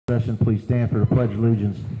Session, please stand for the Pledge of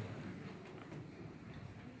Allegiance.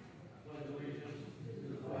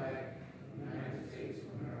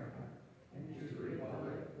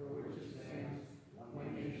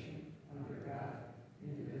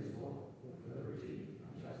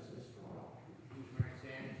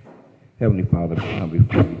 Heavenly Father, we come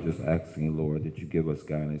before you just asking, Lord, that you give us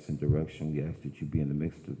guidance and direction. We ask that you be in the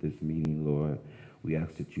midst of this meeting, Lord. We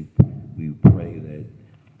ask that we pray that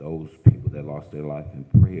those people that lost their life in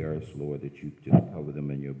prayers, Lord, that you just cover them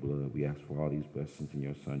in your blood. We ask for all these blessings in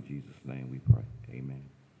your Son, Jesus' name we pray. Amen.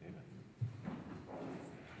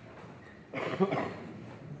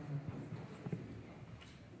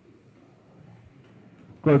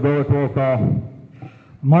 Clerk Golick, roll call.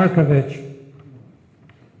 Markovich.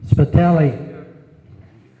 Spitali.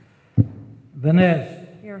 Venez.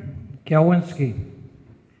 Here. Kalwinski.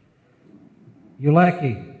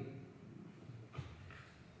 Ulaki.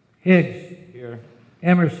 Higgs. Here.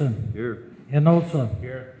 Emerson. Here. Hinosa.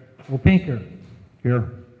 Here. Opinker.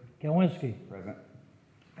 Here. Kalwinski. Present.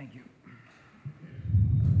 Thank you.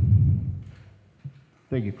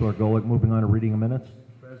 Thank you, Clerk Golick. Moving on to reading of minutes.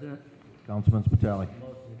 President, Councilman Spitali. motion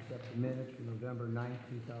to accept the minutes for November 9,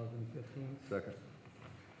 2015. Second.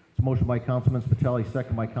 It's a motion by Councilman Spitali,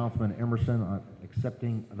 second by Councilman Emerson on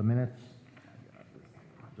accepting the minutes.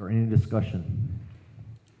 Is there any discussion?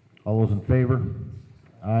 All those in favor?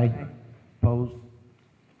 Aye. Opposed?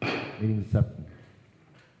 Meeting is accepted.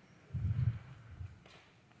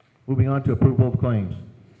 Moving on to approval of claims.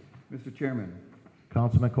 Mr. Chairman,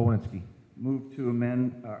 Councilman Kowinski. move to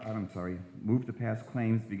pass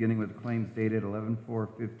claims beginning with claims dated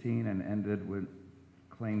 11/4/15 and ended with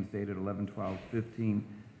claims dated 11/12/15,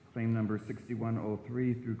 claim number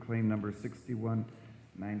 6103 through claim number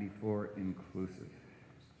 6194 inclusive.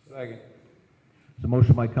 Second. It's a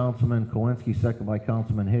motion by Councilman Kowinski, second by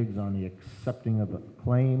Councilman Higgs on the accepting of the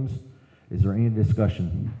claims. Is there any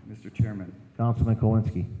discussion? Mr. Chairman, Councilman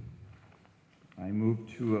Kowinski. I move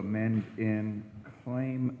to amend in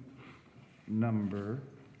claim number,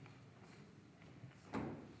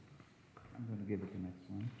 I'm going to give it the next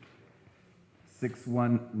one,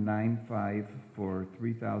 6195 for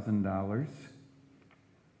 $3,000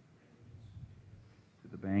 to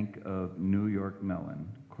the Bank of New York Mellon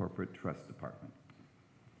Corporate Trust Department.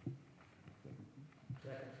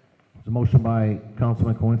 It's a motion by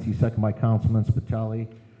Councilman Kowinski, second by Councilman Spitali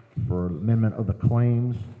for amendment of the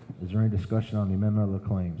claims. Is there any discussion on the amendment of the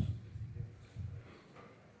claims?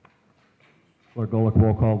 Clerk Golick,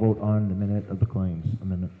 roll call vote on the minute of the claims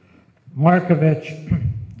amendment. Markovich.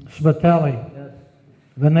 Spitali. Yes.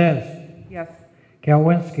 Venez. Yes.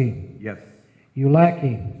 Kalwinski. Yes.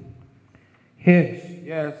 Ulaki. Higgs.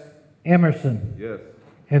 Yes. Emerson. Yes.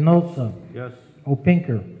 Hinosa. Yes.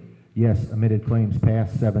 Opinker. Yes, omitted claims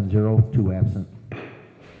passed 7-0, 2 absent.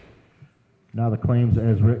 Now the claims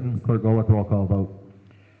as written. Clerk Golick, roll call vote.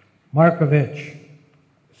 Markovich.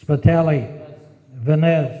 Spitali.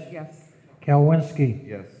 Venez. Yes. Kalwinski.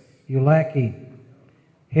 Yes. Ulaki.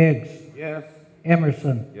 Higgs. Yes.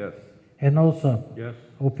 Emerson. Yes. Hinosa. Yes.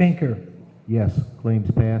 Opinker. Yes, claims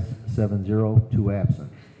passed 7-0, 2 absent.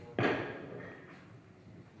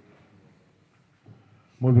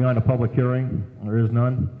 Moving on to public hearing. There is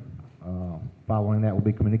none. Following that will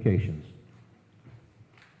be communications.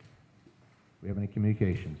 We have any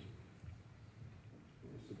communications?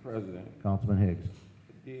 Mr. President, Councilman Higgs. I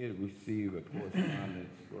did receive a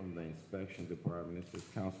correspondence from the inspection department. This is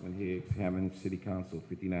Councilman Higgs, Hammond City Council,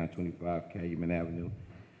 5925 Calumet Avenue.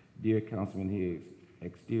 Dear Councilman Higgs,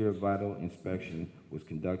 exterior vital inspection was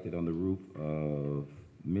conducted on the roof of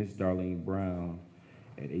Miss Darlene Brown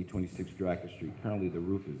at 826 Dracker Street. Currently, the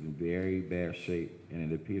roof is in very bad shape, and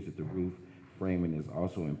it appears that the roof framing is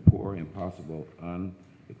also in poor and possible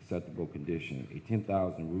unacceptable condition. A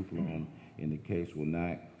 $10,000 roof loan in the case will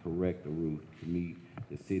not correct the roof to meet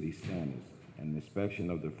the city standards. An inspection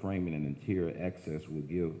of the framing and interior access will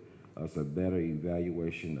give us a better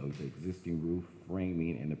evaluation of the existing roof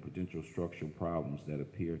framing and the potential structural problems that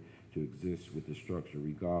appear to exist with the structure.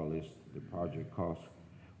 Regardless, the project costs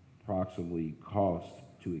approximately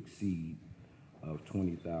to exceed of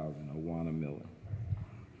 $20,000 or $1 million.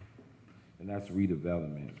 And that's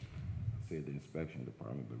redevelopment. I said the inspection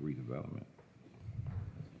department, but redevelopment.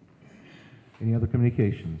 Any other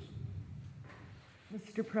communications?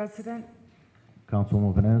 Mr. President?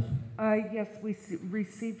 Councilwoman Venez? Yes, we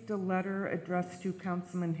received a letter addressed to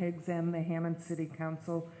Councilman Higgs and the Hammond City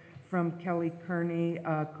Council from Kelly Kearney,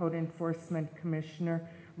 Code Enforcement Commissioner,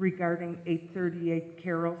 regarding 838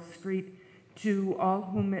 Carroll Street. To all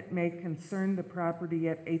whom it may concern, the property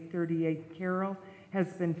at 838 Carroll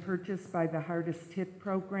has been purchased by the Hardest Hit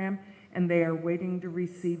program and they are waiting to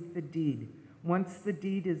receive the deed. Once the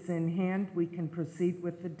deed is in hand, we can proceed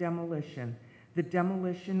with the demolition. The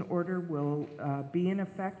demolition order will be in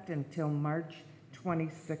effect until March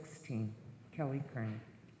 2016. Kelly Kearney.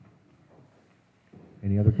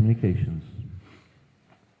 Any other communications?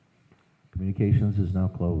 Communications is now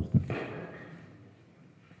closed.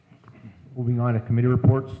 Moving on to committee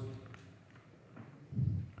reports.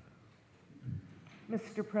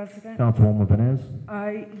 Mr. President? Councilwoman Venez.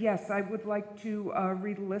 Yes, I would like to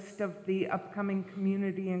read a list of the upcoming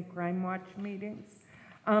Community and Crime Watch meetings.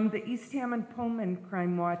 The East Hammond Pullman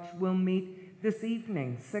Crime Watch will meet this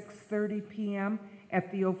evening, 6:30 p.m.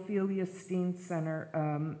 at the Ophelia Steen Center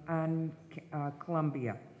on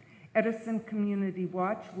Columbia. Edison Community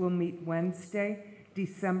Watch will meet Wednesday,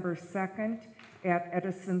 December 2nd at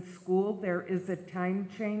Edison School. There is a time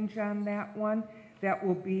change on that one. That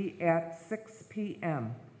will be at 6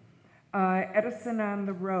 p.m. Edison on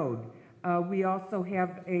the Road. We also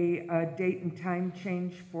have a date and time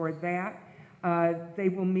change for that. They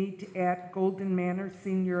will meet at Golden Manor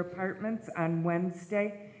Senior Apartments on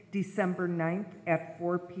Wednesday, December 9th at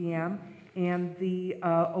 4 p.m. And the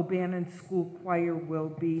O'Bannon School Choir will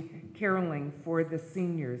be caroling for the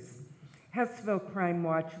seniors. Hessville Crime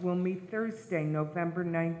Watch will meet Thursday, November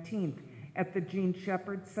 19th at the Gene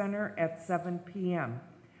Shepherd Center at 7 p.m.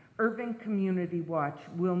 Irving Community Watch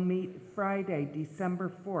will meet Friday, December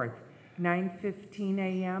 4th, 9:15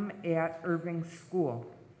 a.m. at Irving School.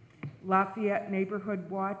 Lafayette Neighborhood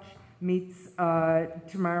Watch meets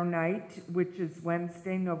tomorrow night, which is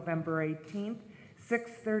Wednesday, November 18th,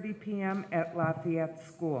 6:30 p.m. at Lafayette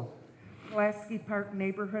School. Pulaski Park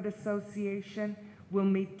Neighborhood Association will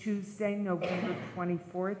meet Tuesday, November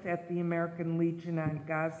 24th at the American Legion on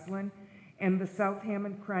Goslin. And the South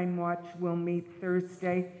Hammond Crime Watch will meet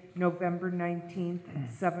Thursday, November 19th,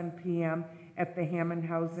 7 p.m. at the Hammond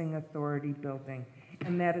Housing Authority building.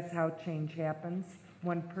 And that is how change happens.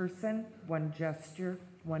 One person, one gesture,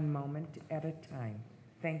 one moment at a time.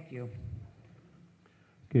 Thank you.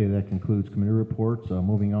 Okay, that concludes committee reports.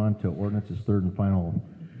 Moving on to ordinances, third and final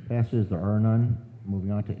passages. There are none.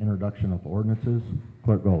 Moving on to introduction of ordinances.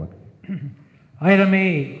 Clerk Golick. Item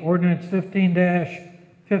A, ordinance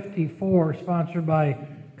 15-54, sponsored by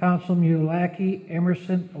Councilman Ulaki,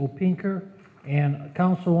 Emerson, Opinker, and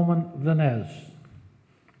Councilwoman Venez.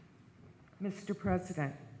 Mr.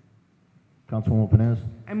 President, Councilwoman Venez.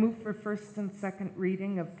 I move for first and second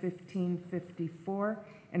reading of 1554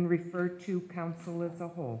 and refer to council as a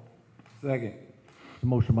whole. Second. A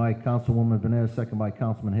motion by Councilwoman Venez, second by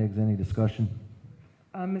Councilman Higgs. Any discussion?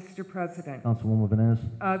 Mr. President, Councilwoman Venez.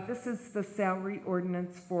 this is the salary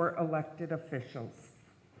ordinance for elected officials.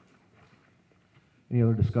 Any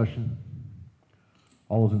other discussion?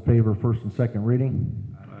 All those in favor of first and second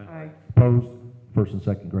reading? Aye. Opposed? First and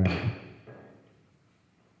second granted.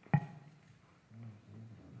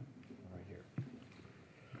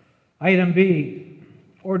 Item B,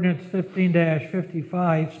 ordinance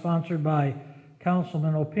 15-55, sponsored by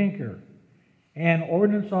Councilman Opinker, and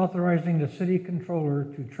ordinance authorizing the city controller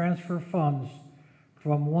to transfer funds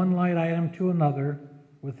from one line item to another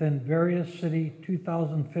within various city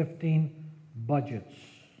 2015 budgets.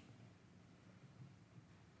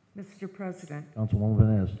 Mr. President, Councilwoman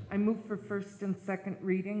Venez. I move for first and second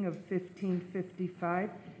reading of 1555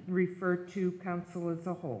 and refer to council as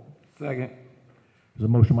a whole. Second. There's a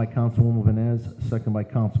motion by Councilwoman Venez, second by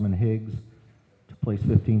Councilman Higgs, to place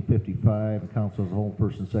 1555 and council as a whole,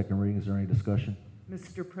 first and second reading. Is there any discussion?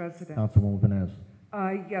 Mr. President. Councilwoman Venez.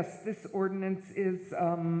 Yes, this ordinance is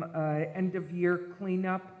end-of-year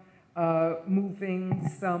cleanup, moving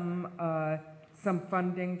some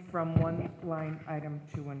funding from one line item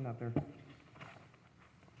to another.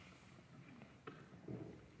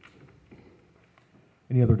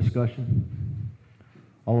 Any other discussion?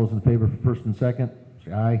 All those in favor for first and second,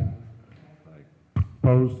 say aye.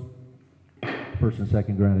 Opposed? First and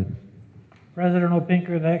second granted. President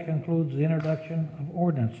Opinker, that concludes the introduction of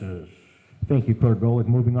ordinances. Thank you, Clerk Golick.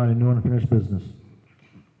 Moving on to new and unfinished business.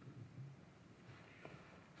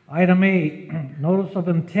 Item A, notice of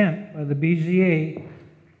intent by the BZA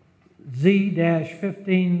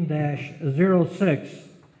Z-15-06,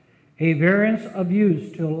 a variance of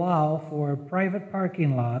use to allow for a private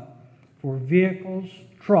parking lot for vehicles,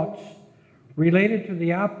 trucks, related to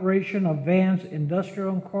the operation of Vans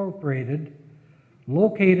Industrial Incorporated,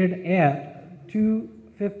 located at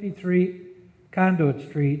 253 Conduit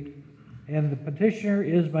Street, and the petitioner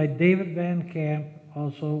is by David Van Camp,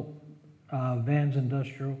 also Vans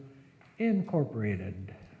Industrial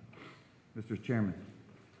Incorporated. Mr. Chairman,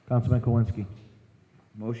 Councilman Kowinski.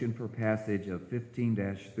 motion for passage of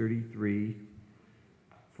 15-33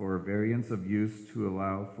 for variance of use to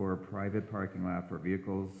allow for a private parking lot for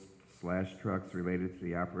vehicles/trucks related to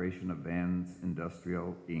the operation of Vans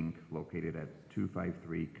Industrial, Inc., located at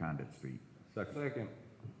 253 Condit Street. Second.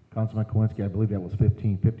 Councilman Kowinski, I believe that was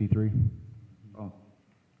 1553. Oh,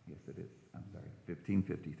 yes, it is. I'm sorry,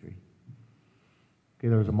 1553. Okay,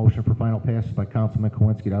 there was a motion for final passage by Councilman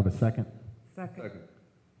Kowinski. Do I have a second? Second.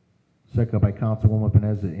 Second by Councilwoman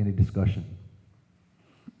Venezia. Any discussion?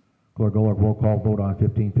 Clerk Golick, roll call vote on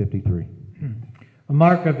 1553.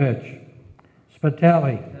 Markovich.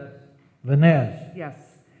 Spitali. Vines. Yes.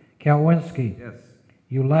 Kalwinski. Yes.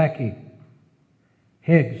 Ulaki.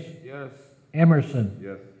 Higgs. Yes. Emerson.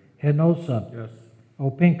 Yes. Hinosa. Yes.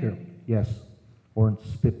 Opinker. Yes. Ordinance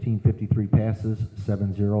 1553 passes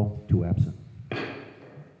 7-0, 2 absent.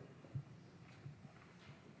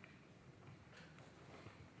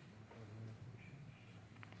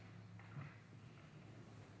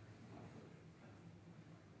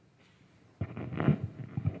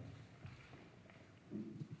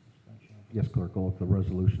 Yes, Clerk Golick, the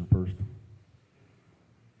resolution first.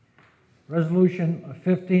 Resolution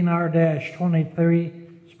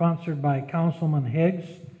 15R-23, sponsored by Councilman Higgs.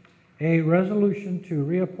 A resolution to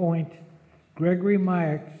reappoint Gregory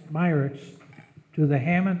Myrick to the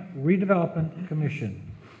Hammond Redevelopment Commission.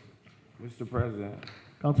 Mr. President,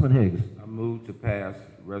 Councilman Higgs. I move to pass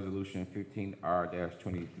Resolution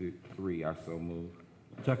 15R-23. I so move.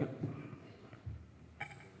 Second.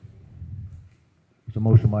 There's a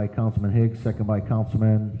motion by Councilman Higgs, second by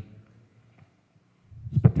Councilman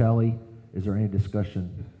Spitali. Is there any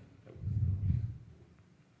discussion?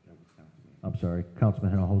 I'm sorry,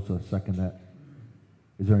 Councilman Hinojosa, second that.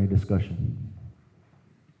 Is there any discussion?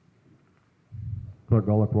 Clerk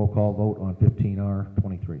Golick, roll call vote on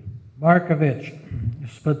 15R-23. Markovich.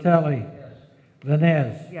 Spitali.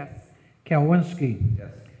 Vines. Yes. Kalwinski.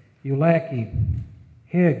 Yes. Ulaki.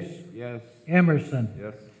 Higgs. Yes. Emerson.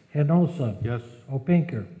 Yes. Hinosa. Yes.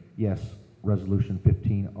 Opinker. Yes, resolution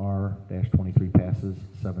 15R-23 passes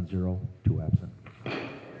 7-0, 2 absent.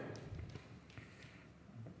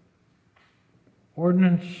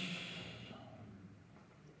 Ordinance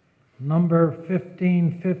number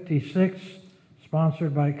 1556,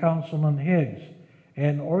 sponsored by Councilman Higgs.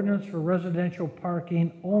 An ordinance for residential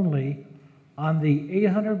parking only on the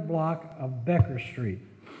 800 block of Becker Street.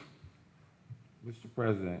 Mr.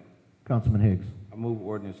 President, Councilman Higgs. I move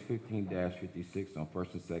ordinance 15-56 on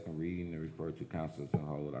first and second reading and refer to council as a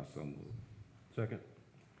whole. I so move. Second.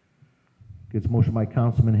 Gets motion by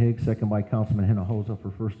Councilman Higgs, second by Councilman Hinojosa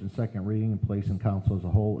for first and second reading and place in council as a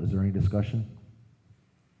whole. Is there any discussion?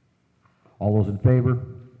 All those in favor?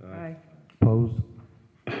 Aye. Opposed?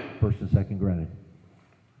 First and second granted.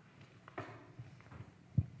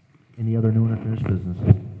 Any other new and unfinished business?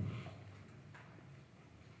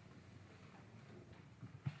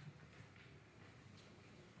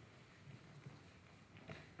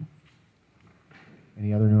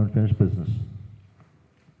 Any other new and unfinished business?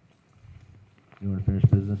 New and unfinished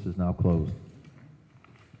business is now closed.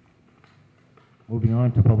 Moving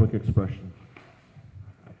on to public expression.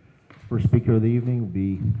 First speaker of the evening will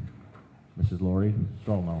be Mrs. Lori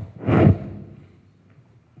Stallno.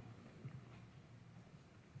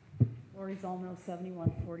 Lori Zollno,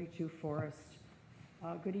 7142 Forest.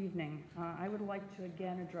 Good evening. I would like to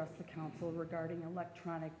again address the council regarding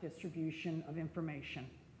electronic distribution of information.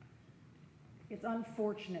 It's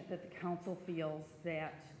unfortunate that the council feels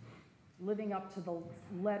that living up to the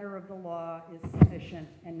letter of the law is sufficient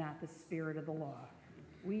and not the spirit of the law.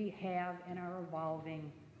 We have and are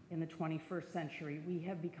evolving in the 21st century. We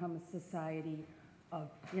have become a society of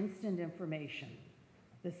instant information.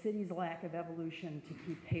 The city's lack of evolution to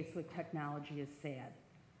keep pace with technology is sad.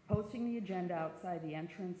 Posting the agenda outside the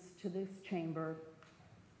entrance to this chamber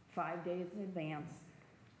 5 days in advance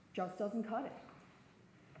just doesn't cut it.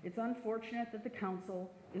 It's unfortunate that the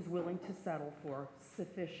council is willing to settle for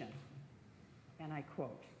sufficient, and I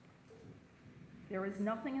quote, "There is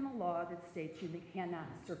nothing in the law that states you cannot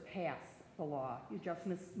surpass the law. You just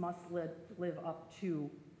must live up to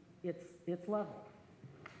its level."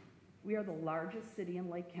 We are the largest city in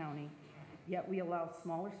Lake County, yet we allow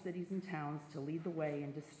smaller cities and towns to lead the way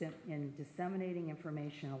in disseminating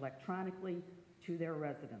information electronically to their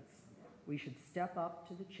residents. We should step up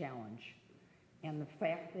to the challenge, and the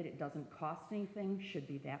fact that it doesn't cost anything should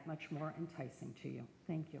be that much more enticing to you.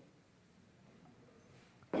 Thank you.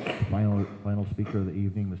 Final speaker of the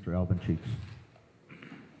evening, Mr. Alvin Cheeks.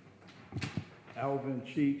 Alvin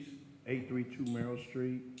Cheeks, 832 Merrill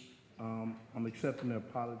Street. I'm accepting the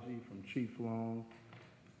apology from Chief Long.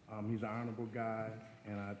 He's an honorable guy,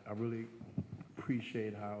 and I really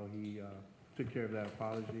appreciate how he took care of that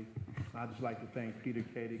apology. I'd just like to thank Peter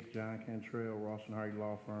Kadick, John Cantrell, Ross and Hardy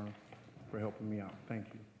Law Firm for helping me out. Thank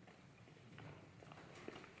you.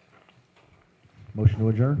 Motion to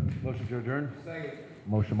adjourn? Motion to adjourn?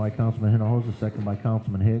 Motion by Councilman Hinojosa, second by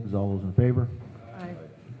Councilman Higgs. All those in favor? Aye.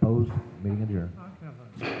 Opposed? Meeting adjourned.